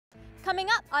Coming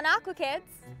up on Aqua Kids.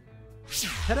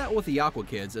 Head out with the Aqua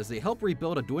Kids as they help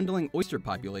rebuild a dwindling oyster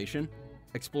population,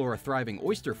 explore a thriving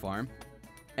oyster farm,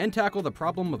 and tackle the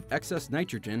problem of excess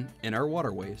nitrogen in our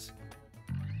waterways.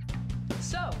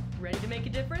 So, ready to make a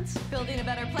difference? Building a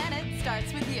better planet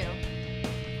starts with you.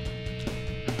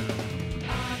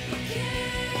 Aqua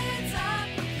Kids,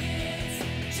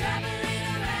 traveling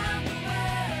around the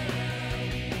world,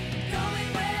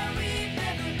 going where we've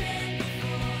never been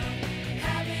before,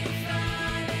 having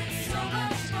fun and so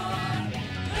much more,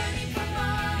 learning from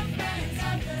our friends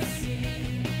of the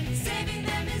sea, saving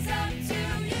them is up to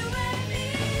you and me.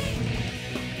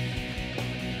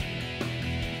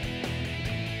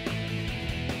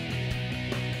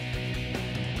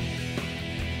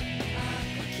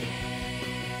 Aqua Kids.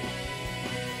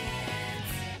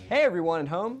 Hey everyone at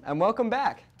home, and welcome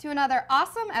back. To another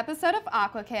awesome episode of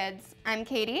Aqua Kids. I'm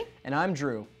Katie. And I'm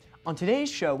Drew. On today's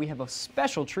show, we have a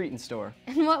special treat in store.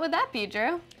 And what would that be,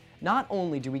 Drew? Not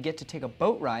only do we get to take a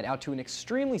boat ride out to an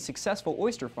extremely successful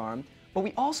oyster farm, but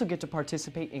we also get to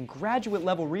participate in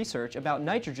graduate-level research about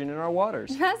nitrogen in our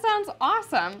waters. That sounds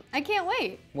awesome. I can't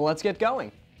wait. Well, let's get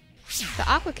going. The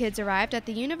Aqua Kids arrived at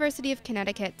the University of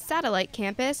Connecticut satellite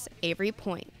campus, Avery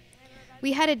Point.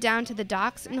 We headed down to the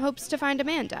docks in hopes to find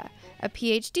Amanda, a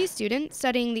PhD student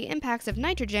studying the impacts of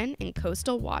nitrogen in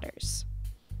coastal waters.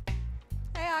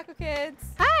 Hey Aqua Kids!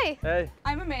 Hi! Hey.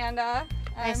 I'm Amanda.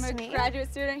 Nice I'm to a meet you.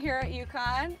 graduate student here at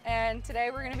UConn, and today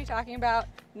we're going to be talking about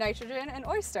nitrogen and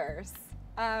oysters.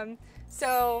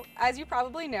 So, as you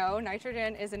probably know,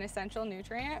 nitrogen is an essential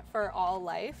nutrient for all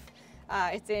life.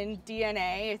 It's in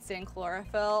DNA, it's in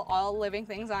chlorophyll. All living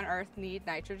things on Earth need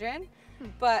nitrogen.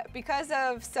 But because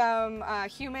of some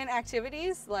human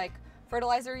activities like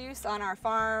fertilizer use on our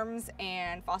farms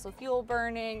and fossil fuel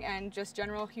burning and just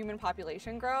general human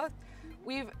population growth,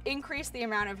 we've increased the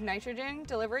amount of nitrogen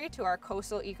delivery to our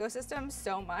coastal ecosystems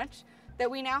so much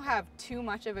that we now have too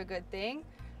much of a good thing,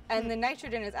 and the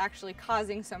nitrogen is actually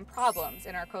causing some problems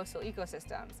in our coastal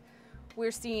ecosystems. We're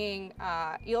seeing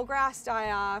eelgrass die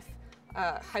off,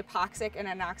 hypoxic and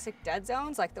anoxic dead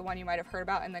zones like the one you might have heard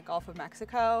about in the Gulf of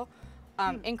Mexico,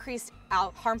 increased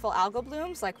harmful algal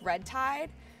blooms like red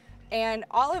tide. And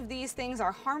all of these things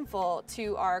are harmful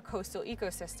to our coastal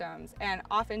ecosystems and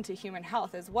often to human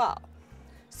health as well.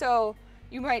 So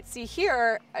you might see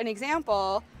here an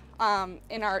example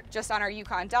just on our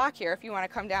Yukon dock here, if you want to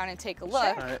come down and take a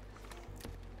look. All right.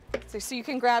 So you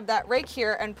can grab that rake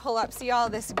here and pull up, see all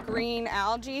this green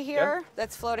algae here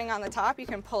that's floating on the top? You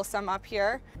can pull some up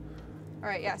here. All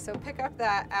right, yeah, so pick up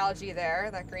that algae there,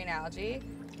 that green algae,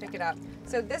 pick it up.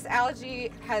 So this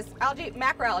macroalgae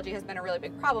has been a really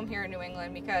big problem here in New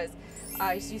England because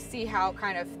you see how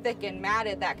kind of thick and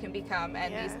matted that can become,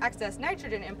 and these excess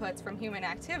nitrogen inputs from human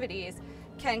activities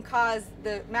can cause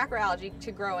the macroalgae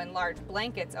to grow in large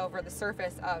blankets over the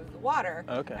surface of the water.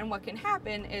 Okay. And what can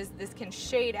happen is this can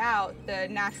shade out the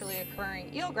naturally occurring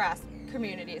eelgrass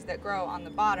communities that grow on the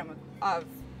bottom of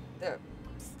the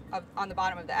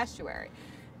estuary.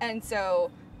 And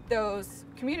so those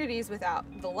communities without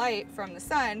the light from the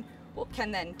sun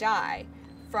can then die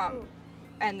from,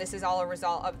 and this is all a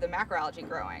result of the macroalgae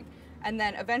growing. And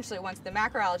then eventually, once the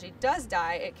macroalgae does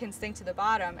die, it can sink to the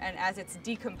bottom, and as it's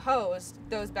decomposed,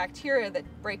 those bacteria that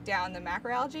break down the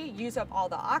macroalgae use up all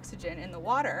the oxygen in the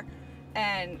water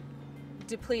and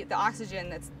deplete the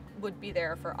oxygen that would be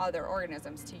there for other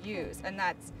organisms to use. And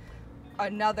that's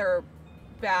another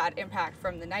bad impact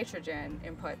from the nitrogen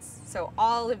inputs. So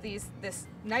all of this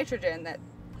nitrogen that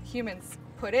humans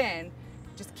put in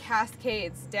just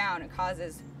cascades down and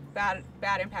causes bad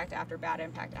impact after bad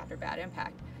impact after bad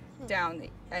impact down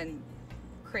and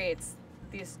creates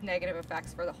these negative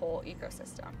effects for the whole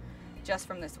ecosystem just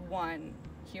from this one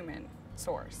human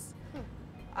source.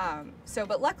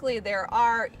 But luckily there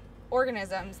are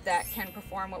organisms that can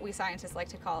perform what we scientists like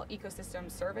to call ecosystem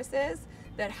services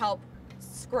that help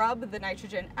scrub the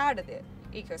nitrogen out of the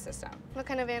ecosystem. What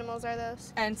kind of animals are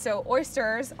those? And so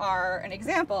oysters are an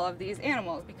example of these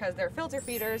animals because they're filter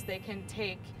feeders. They can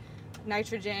take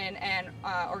nitrogen and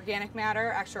organic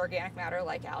matter, extra organic matter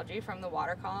like algae from the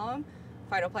water column,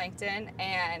 phytoplankton,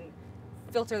 and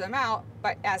filter them out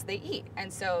as they eat.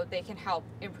 And so they can help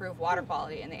improve water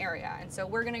quality in the area. And so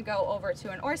we're going to go over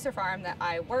to an oyster farm that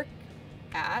I work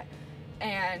at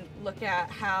and look at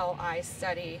how I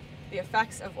study the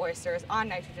effects of oysters on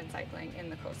nitrogen cycling in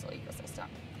the coastal ecosystem.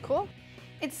 Cool.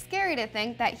 It's scary to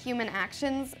think that human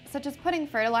actions, such as putting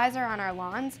fertilizer on our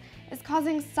lawns, is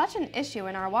causing such an issue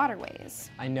in our waterways.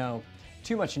 I know.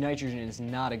 Too much nitrogen is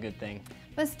not a good thing.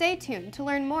 But stay tuned to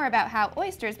learn more about how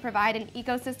oysters provide an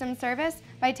ecosystem service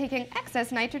by taking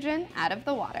excess nitrogen out of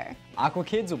the water. Aqua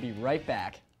Kids will be right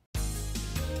back.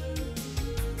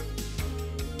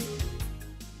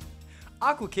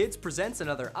 Aqua Kids presents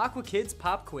another Aqua Kids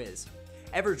pop quiz.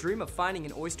 Ever dream of finding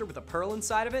an oyster with a pearl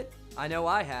inside of it? I know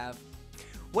I have.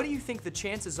 What do you think the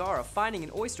chances are of finding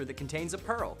an oyster that contains a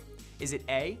pearl? Is it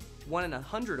A, 1 in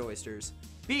 100 oysters,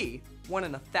 B, 1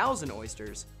 in 1,000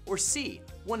 oysters, or C,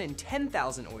 1 in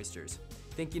 10,000 oysters?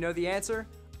 Think you know the answer?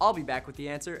 I'll be back with the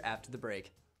answer after the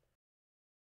break.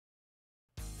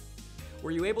 Were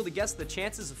you able to guess the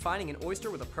chances of finding an oyster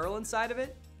with a pearl inside of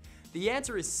it? The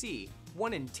answer is C,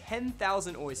 1 in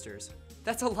 10,000 oysters.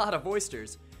 That's a lot of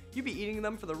oysters. You'd be eating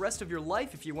them for the rest of your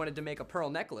life if you wanted to make a pearl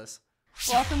necklace.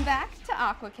 Welcome back to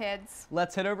Aqua Kids.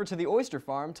 Let's head over to the oyster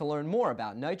farm to learn more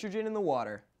about nitrogen in the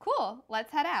water. Cool,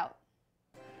 let's head out.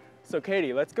 So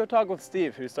Katie, let's go talk with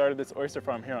Steve, who started this oyster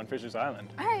farm here on Fisher's Island.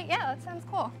 All right, yeah, that sounds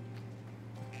cool.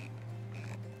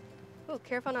 Oh,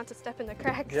 careful not to step in the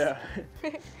cracks. Yeah.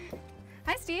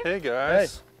 Hi, Steve. Hey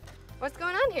guys. What's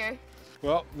going on here?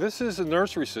 Well, this is a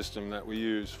nursery system that we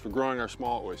use for growing our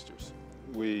small oysters.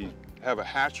 We have a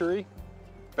hatchery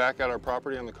back at our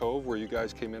property on the cove where you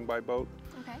guys came in by boat.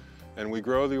 Okay. And we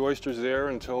grow the oysters there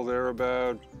until they're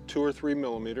about 2 or 3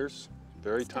 millimeters,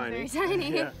 very tiny. Very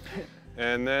tiny. Yeah.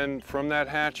 And then from that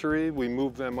hatchery, we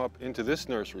move them up into this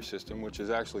nursery system, which is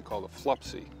actually called a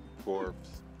flupsy, for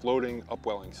floating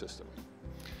upwelling system.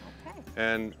 Okay.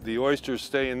 And the oysters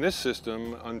stay in this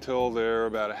system until they're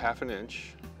about 1/2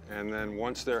 inch. And then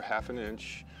once they're 1/2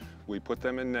 inch, we put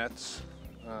them in nets.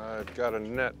 I've got a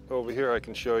net over here I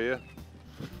can show you.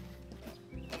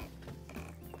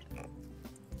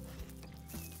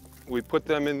 We put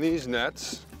them in these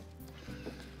nets.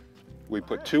 We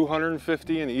put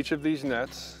 250 in each of these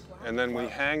nets, and then we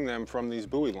hang them from these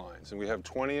buoy lines. And we have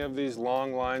 20 of these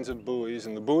long lines of buoys,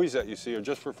 and the buoys that you see are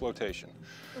just for flotation.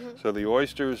 So the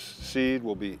oyster's seed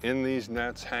will be in these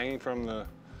nets hanging from the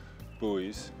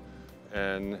buoys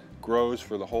and grows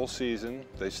for the whole season.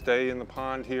 They stay in the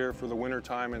pond here for the winter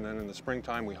time, and then in the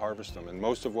springtime we harvest them. And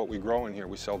most of what we grow in here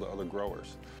we sell to other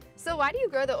growers. So why do you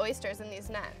grow the oysters in these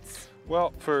nets?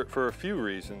 Well, for a few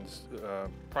reasons.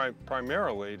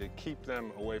 Primarily to keep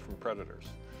them away from predators.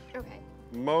 Okay.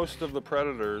 Most of the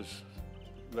predators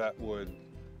that would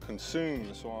consume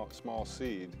the small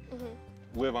seed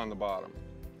live on the bottom.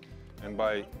 And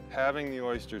by having the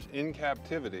oysters in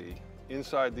captivity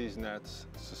inside these nets,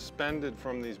 suspended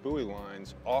from these buoy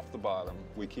lines off the bottom,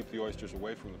 we keep the oysters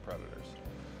away from the predators.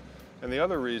 And the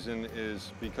other reason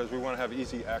is because we want to have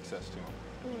easy access to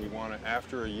them. We want to,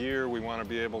 after a year, we want to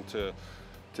be able to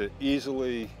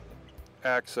easily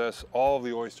access all of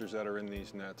the oysters that are in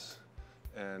these nets.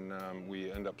 And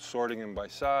we end up sorting them by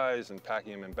size and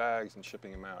packing them in bags and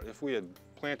shipping them out. If we had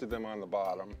planted them on the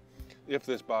bottom, if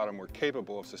this bottom were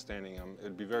capable of sustaining them,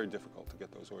 it'd be very difficult to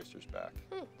get those oysters back.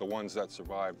 The ones that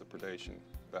survive the predation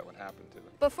that would happen to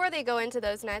them. Before they go into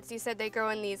those nets, you said they grow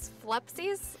in these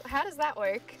flupsies. How does that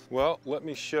work? Well, let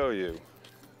me show you.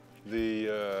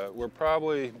 We're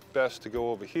probably best to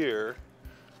go over here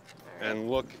and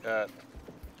look at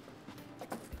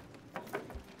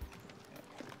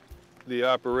the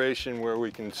operation where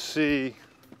we can see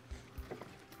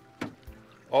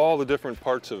all the different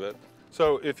parts of it.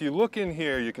 So if you look in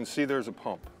here, you can see there's a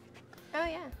pump. Oh,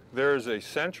 yeah. There's a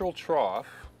central trough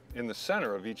in the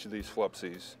center of each of these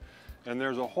flupsies, and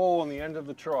there's a hole in the end of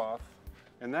the trough,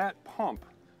 and that pump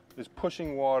is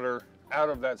pushing water out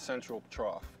of that central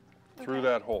trough through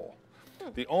that hole.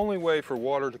 The only way for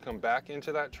water to come back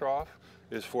into that trough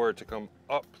is for it to come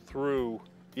up through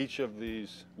each of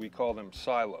these, we call them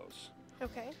silos.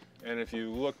 Okay. And if you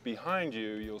look behind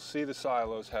you, you'll see the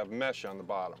silos have mesh on the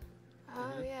bottom.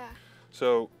 Oh, yeah.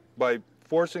 So by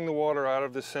forcing the water out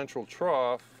of the central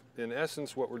trough, in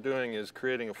essence what we're doing is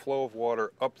creating a flow of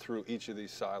water up through each of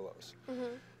these silos.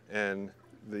 And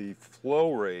the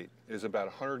flow rate is about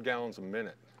 100 gallons a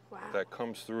minute that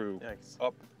comes through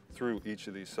up through each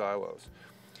of these silos.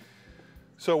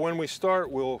 So when we start,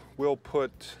 we'll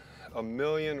put 1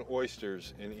 million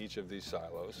oysters in each of these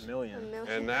silos. A million.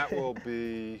 And that will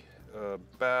be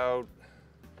about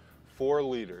 4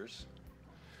 liters.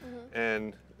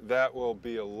 And that will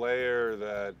be a layer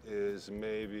that is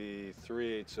maybe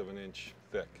 3/8 of an inch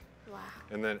thick. Wow.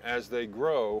 And then as they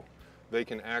grow, they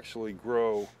can actually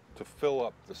grow to fill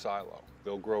up the silo.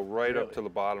 They'll grow right up to the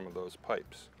bottom of those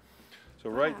pipes. So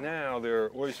right now there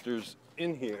are oysters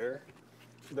in here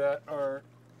that are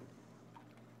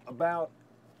about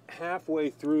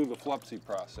halfway through the flupsy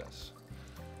process.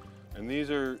 And these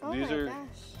are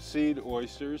seed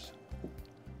oysters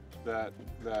that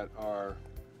are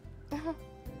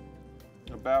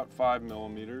about 5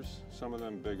 millimeters, some of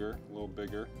them bigger, a little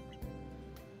bigger.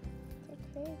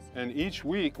 And each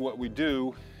week what we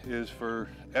do is for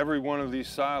every one of these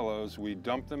silos, we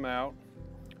dump them out,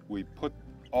 We put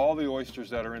all the oysters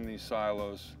that are in these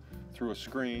silos through a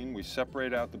screen. We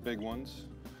separate out the big ones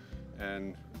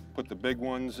and put the big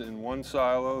ones in one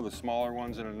silo, the smaller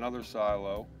ones in another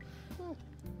silo,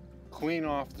 clean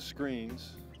off the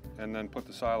screens, and then put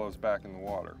the silos back in the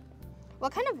water.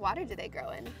 What kind of water do they grow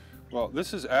in? Well,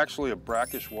 this is actually a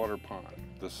brackish water pond.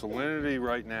 The salinity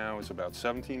right now is about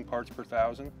 17 parts per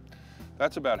thousand.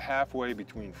 That's about halfway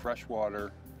between fresh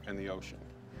water and the ocean.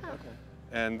 Okay.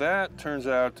 And that turns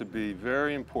out to be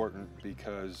very important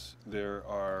because there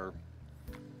are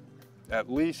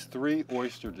at least 3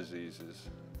 oyster diseases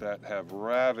that have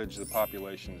ravaged the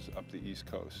populations up the East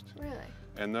Coast. Really?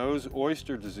 And those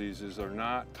oyster diseases are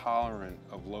not tolerant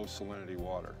of low salinity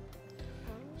water.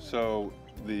 So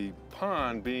the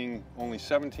pond, being only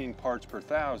 17 parts per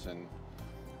thousand,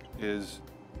 is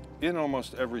in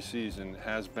almost every season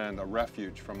has been a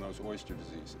refuge from those oyster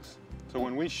diseases. So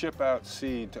when we ship out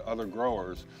seed to other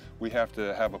growers, we have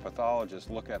to have a pathologist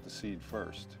look at the seed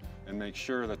first and make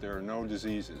sure that there are no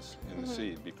diseases in the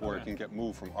seed before it can get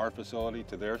moved from our facility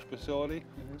to their facility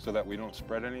so that we don't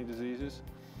spread any diseases.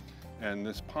 And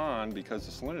this pond, because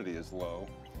the salinity is low,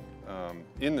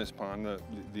 in this pond,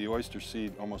 the oyster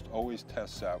seed almost always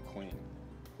tests out clean.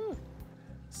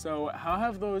 So how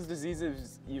have those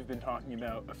diseases you've been talking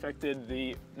about affected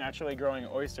the naturally growing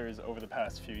oysters over the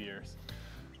past few years?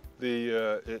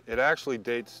 It actually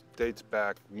dates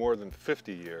back more than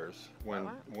 50 years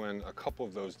when a couple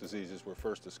of those diseases were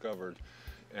first discovered.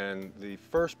 And the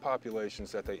first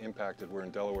populations that they impacted were in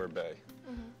Delaware Bay.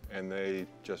 And they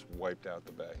just wiped out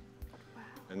the bay.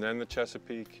 And then the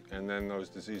Chesapeake, and then those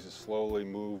diseases slowly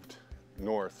moved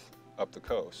north up the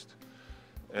coast.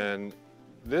 And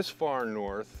this far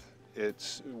north,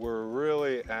 we're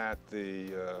really at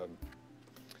the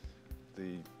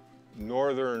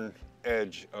northern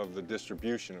edge of the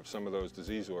distribution of some of those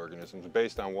disease organisms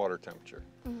based on water temperature.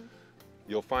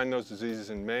 You'll find those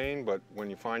diseases in Maine, but when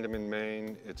you find them in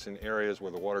Maine, it's in areas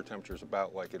where the water temperature is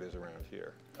about like it is around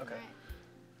here. Okay.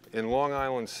 In Long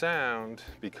Island Sound,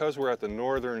 because we're at the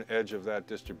northern edge of that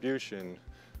distribution,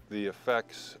 the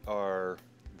effects are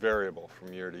variable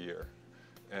from year to year.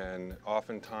 And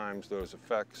oftentimes those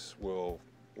effects will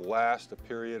last a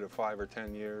period of 5 or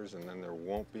 10 years, and then there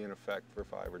won't be an effect for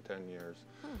 5 or 10 years.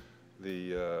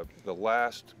 The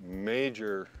last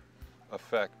major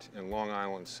effect in Long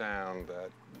Island Sound that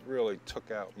really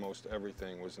took out most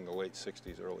everything was in the late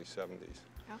 60s, early 70s.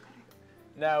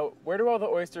 Now, where do all the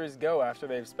oysters go after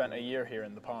they've spent a year here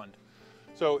in the pond?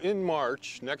 So in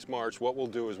March, next March, what we'll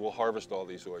do is we'll harvest all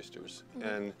these oysters.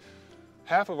 And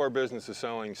half of our business is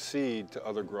selling seed to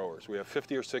other growers. We have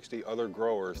 50 or 60 other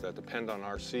growers that depend on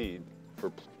our seed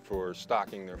for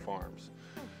stocking their farms.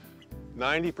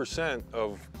 90%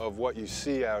 of what you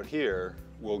see out here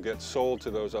will get sold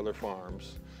to those other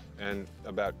farms, and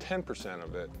about 10%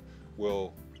 of it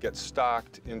will get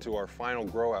stocked into our final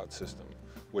grow-out system,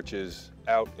 which is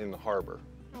out in the harbor.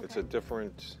 It's a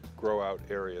different grow-out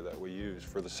area that we use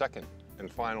for the second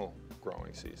and final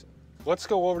growing season. Let's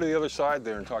go over to the other side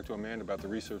there and talk to Amanda about the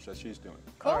research that she's doing.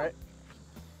 All right.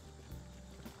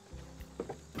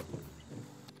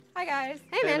 Hi guys.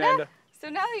 Hey, Amanda. So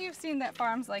now that you've seen that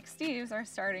farms like Steve's are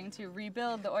starting to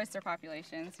rebuild the oyster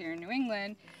populations here in New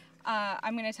England,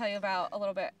 I'm going to tell you about a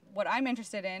little bit what I'm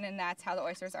interested in, and that's how the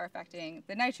oysters are affecting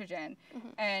the nitrogen.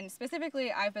 And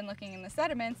specifically, I've been looking in the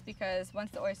sediments because once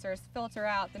the oysters filter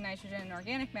out the nitrogen and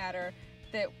organic matter,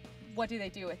 what do they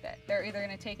do with it? They're either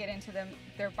going to take it into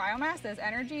their biomass as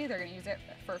energy, they're going to use it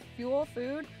for fuel,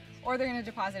 food, or they're going to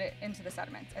deposit it into the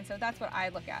sediments. And so that's what I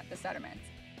look at, the sediments.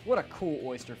 What a cool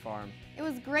oyster farm. It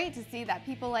was great to see that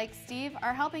people like Steve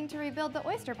are helping to rebuild the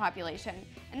oyster population,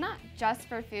 and not just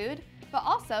for food, but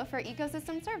also for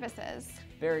ecosystem services.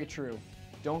 Very true.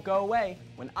 Don't go away.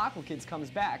 When Aqua Kids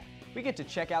comes back, we get to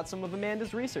check out some of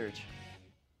Amanda's research.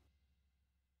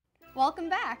 Welcome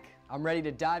back. I'm ready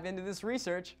to dive into this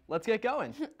research. Let's get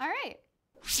going. All right.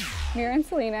 Here in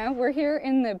Salina, we're here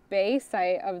in the bay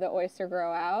site of the oyster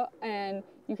grow out, and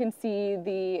you can see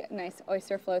the nice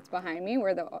oyster floats behind me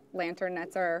where the lantern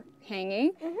nets are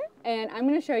hanging. And I'm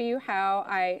going to show you how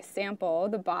I sample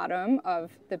the bottom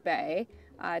of the bay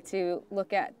to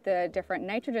look at the different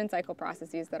nitrogen cycle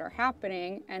processes that are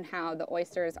happening and how the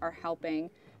oysters are helping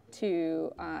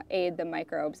to aid the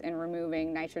microbes in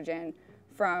removing nitrogen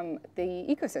from the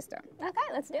ecosystem. Okay,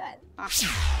 let's do it. Awesome.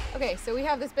 Okay, so we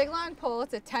have this big long pole.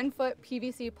 It's a 10-foot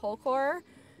PVC pole core.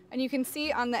 And you can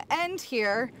see on the end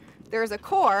here, there's a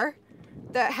core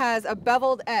that has a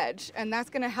beveled edge, and that's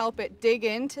gonna help it dig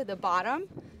into the bottom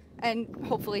and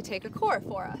hopefully take a core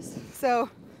for us. So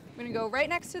I'm gonna go right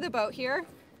next to the boat here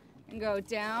and go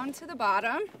down to the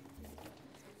bottom.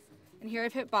 And here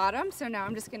I've hit bottom, so now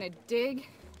I'm just gonna dig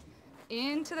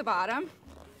into the bottom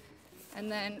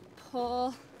and then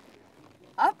pull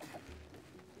up.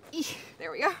 Eek,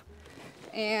 there we go.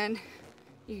 And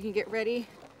you can get ready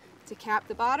to cap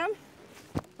the bottom.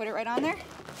 Put it right on there.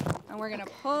 And we're gonna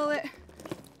pull it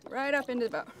right up into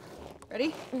the boat.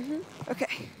 Ready? Mm-hmm.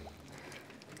 Okay.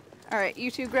 All right,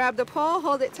 you two grab the pole,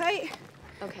 hold it tight.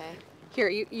 Okay. Here,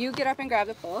 you get up and grab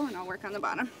the pole and I'll work on the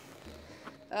bottom.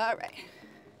 All right.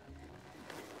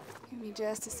 Give me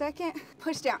just a second.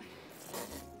 Push down.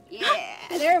 Yeah,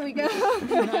 there we go.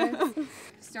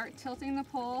 Start tilting the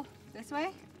pole this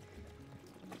way.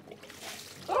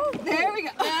 Oh, there we go.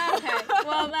 Okay.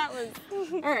 Well, that was.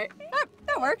 All right.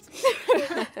 That worked.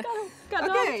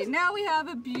 Okay, now we have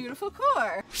a beautiful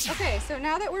core. Okay, so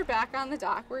now that we're back on the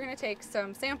dock, we're going to take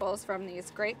some samples from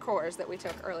these great cores that we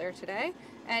took earlier today.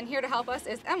 And here to help us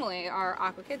is Emily, our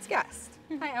Aqua Kids guest.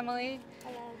 Hi, Emily.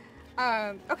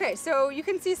 Hello. Okay, so you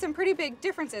can see some pretty big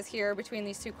differences here between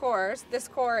these two cores. This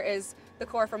core is the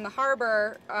core from the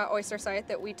harbor oyster site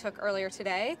that we took earlier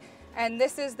today. And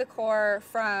this is the core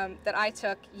that I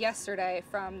took yesterday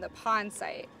from the pond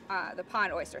site, the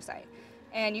pond oyster site.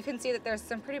 And you can see that there's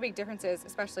some pretty big differences,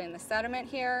 especially in the sediment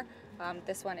here.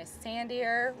 This one is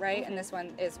sandier, right? And this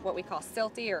one is what we call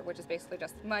silty, which is basically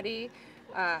just muddy.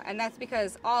 And that's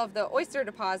because all of the oyster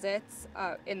deposits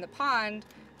in the pond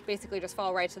basically just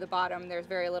fall right to the bottom. There's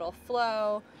very little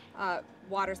flow,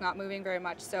 water's not moving very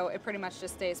much, so it pretty much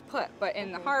just stays put. But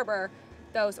in the harbor,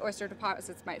 those oyster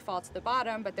deposits might fall to the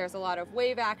bottom, but there's a lot of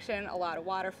wave action, a lot of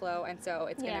water flow, and so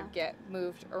it's gonna get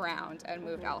moved around and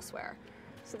moved elsewhere.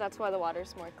 So that's why the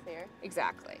water's more clear.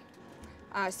 Exactly.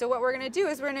 So what we're gonna do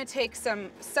is we're gonna take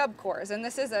some subcores, and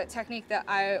this is a technique that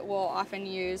I will often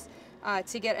use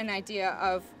to get an idea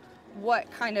of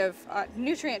what kind of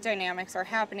nutrient dynamics are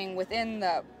happening within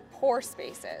the pore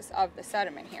spaces of the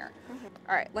sediment here.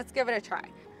 All right, let's give it a try.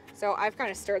 So I've kind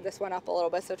of stirred this one up a little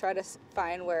bit, so try to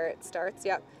find where it starts,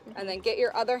 yep. And then get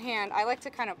your other hand, I like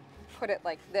to kind of put it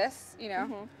like this, you know?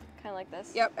 Kind of like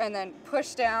this? Yep, and then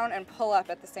push down and pull up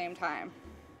at the same time.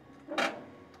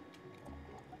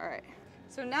 All right,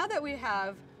 so now that we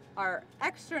have our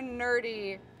extra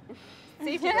nerdy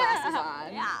safety glasses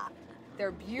on,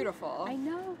 they're beautiful. I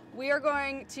know. We are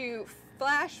going to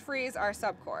flash freeze our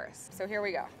subcores. So here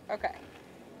we go. Okay.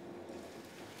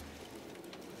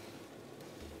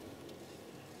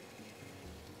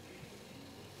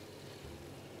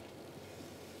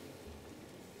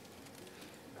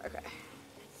 Okay.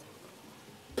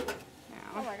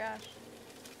 Now, Oh my gosh.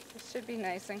 this should be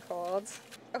nice and cold.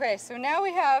 Okay, so now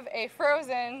we have a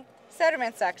frozen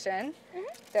sediment section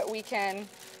that we can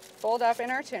fold up in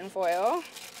our tin foil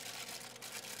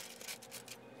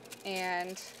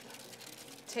and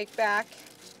take back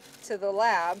to the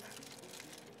lab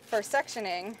for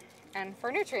sectioning and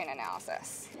for nutrient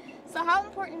analysis. So how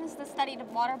important is the study of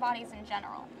water bodies in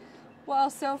general? Well,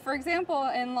 so for example,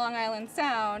 in Long Island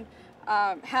Sound,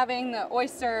 having the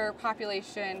oyster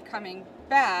population coming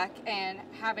back and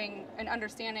having an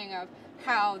understanding of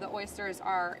how the oysters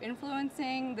are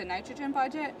influencing the nitrogen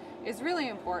budget is really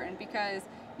important because,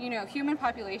 you know, human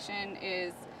population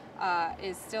is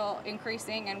still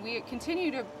increasing, and we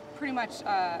continue to pretty much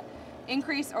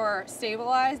increase or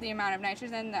stabilize the amount of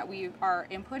nitrogen that we are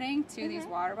inputting to these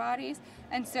water bodies.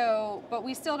 And so, but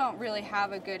we still don't really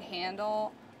have a good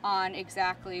handle on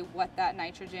exactly what that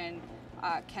nitrogen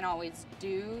can always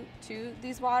do to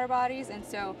these water bodies. And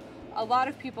so a lot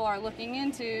of people are looking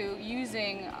into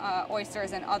using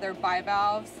oysters and other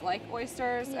bivalves like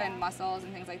oysters and mussels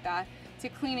and things like that to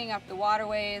cleaning up the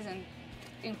waterways and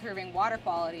improving water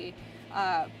quality,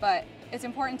 but it's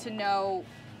important to know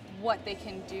what they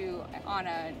can do on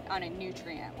a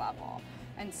nutrient level.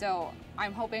 And so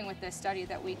I'm hoping with this study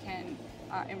that we can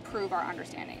improve our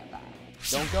understanding of that.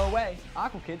 Don't go away.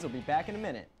 Aqua Kids will be back in a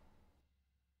minute.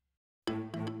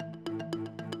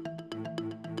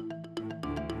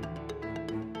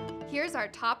 Here's our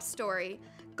top story.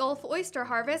 Gulf oyster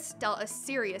harvest dealt a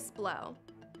serious blow.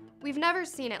 We've never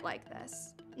seen it like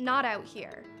this. Not out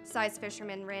here, sighs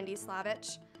fisherman Randy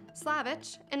Slavich.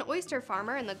 Slavich, an oyster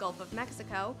farmer in the Gulf of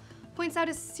Mexico, points out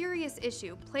a serious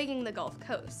issue plaguing the Gulf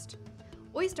Coast.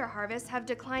 Oyster harvests have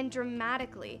declined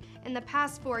dramatically in the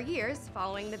past 4 years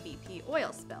following the BP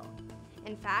oil spill.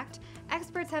 In fact,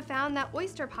 experts have found that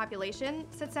oyster population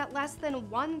sits at less than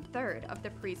 1/3 of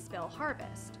the pre-spill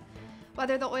harvest.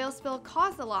 Whether the oil spill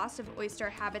caused the loss of oyster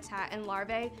habitat and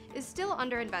larvae is still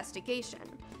under investigation,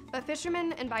 but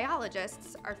fishermen and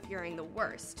biologists are fearing the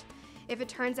worst. If it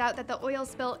turns out that the oil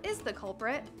spill is the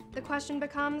culprit, the question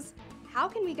becomes, how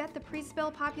can we get the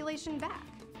pre-spill population back?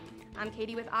 I'm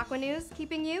Katie with Aqua News,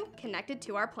 keeping you connected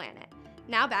to our planet.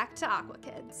 Now back to Aqua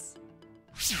Kids.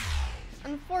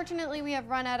 Unfortunately, we have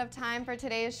run out of time for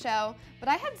today's show, but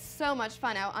I had so much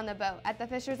fun out on the boat at the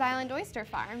Fisher's Island Oyster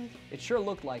Farm. It sure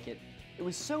looked like it. It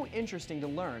was so interesting to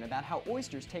learn about how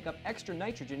oysters take up extra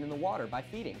nitrogen in the water by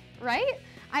feeding. Right?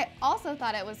 I also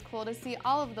thought it was cool to see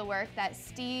all of the work that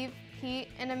Steve, Pete,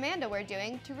 and Amanda were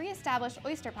doing to reestablish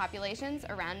oyster populations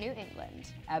around New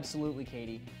England. Absolutely,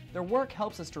 Katie. Their work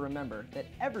helps us to remember that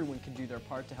everyone can do their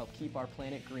part to help keep our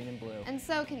planet green and blue. And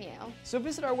so can you. So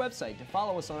visit our website to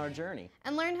follow us on our journey.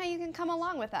 And learn how you can come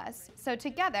along with us, so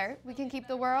together we can keep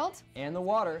the world And the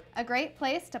water. a great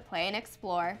place to play and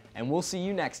explore. And we'll see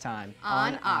you next time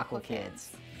On Aqua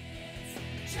Kids.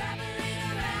 Traveling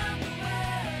around